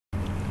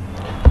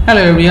Hello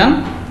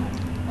everyone.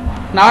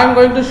 Now I am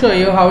going to show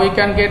you how we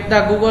can get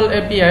the Google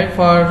API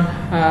for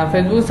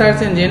Facebook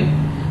search engine.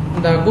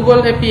 The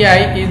Google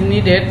API is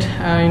needed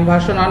in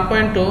version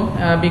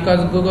 1.2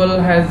 because Google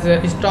has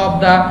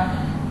stopped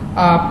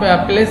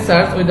the place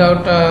search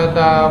without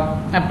the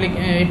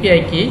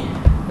API key.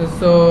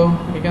 So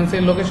you can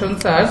see location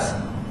search.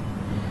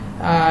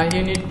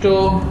 You need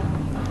to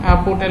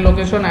put a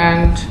location,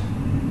 and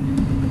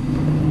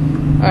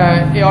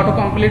a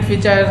autocomplete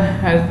feature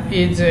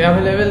is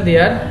available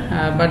there,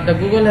 but the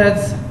Google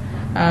has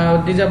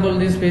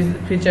disabled this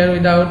feature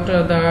without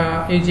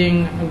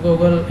using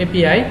Google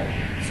API.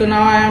 So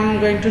now I am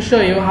going to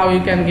show you how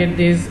you can get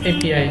this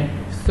API.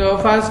 So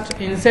first,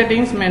 in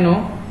settings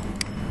menu,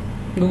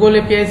 Google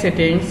API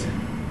settings,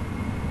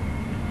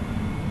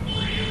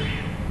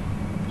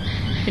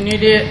 you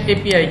need a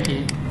API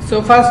key.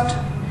 So first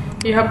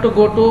you have to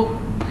go to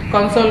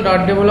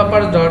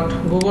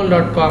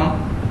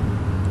console.developers.google.com.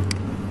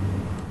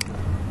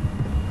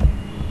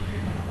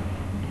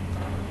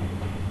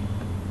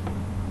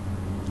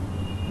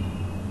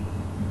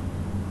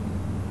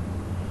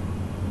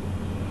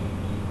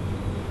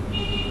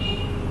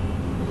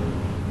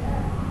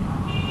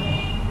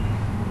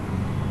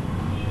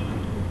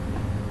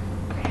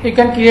 You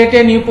can create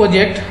a new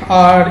project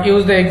or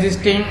use the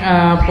existing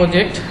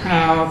project.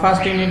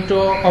 First you need to,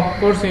 of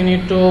course, you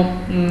need to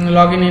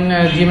log in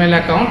a Gmail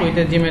account with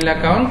a Gmail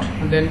account,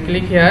 and then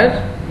click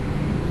here,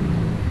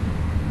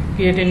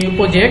 create a new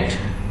project.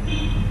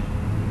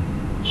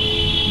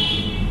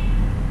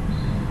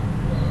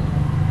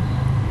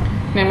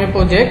 Name a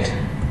project.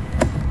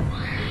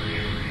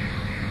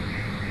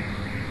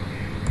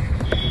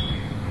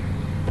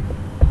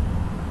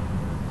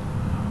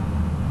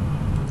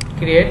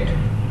 Create.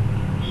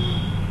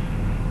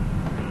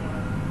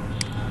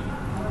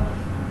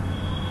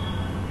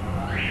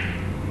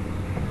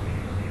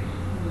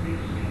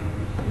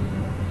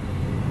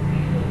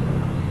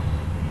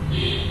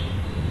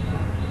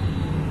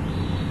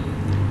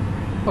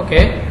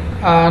 Okay,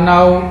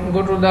 now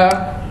go to the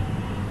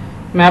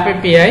map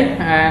API,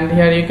 and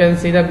here you can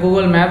see the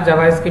Google Map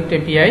JavaScript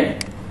API.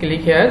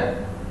 Click here,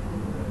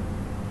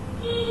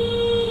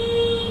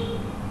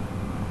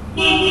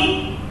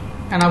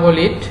 enable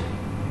it.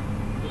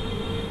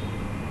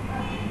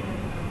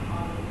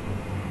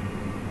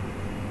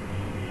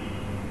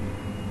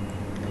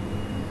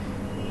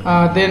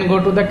 Then go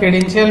to the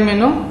credential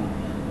menu,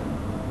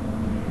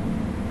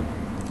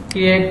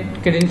 create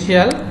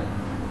credential,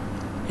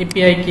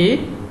 API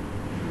key,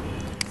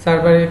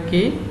 server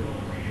key.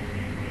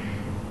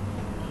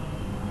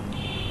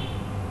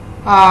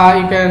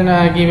 You can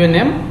give a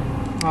name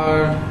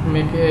or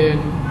make it,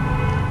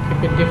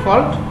 keep it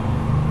default,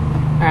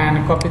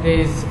 and copy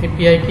this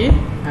API key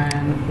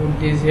and put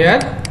this here.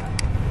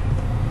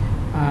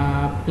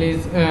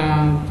 Please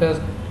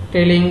just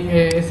telling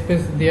a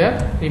space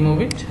there,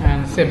 remove it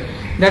and save.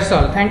 That's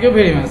all. Thank you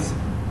very much.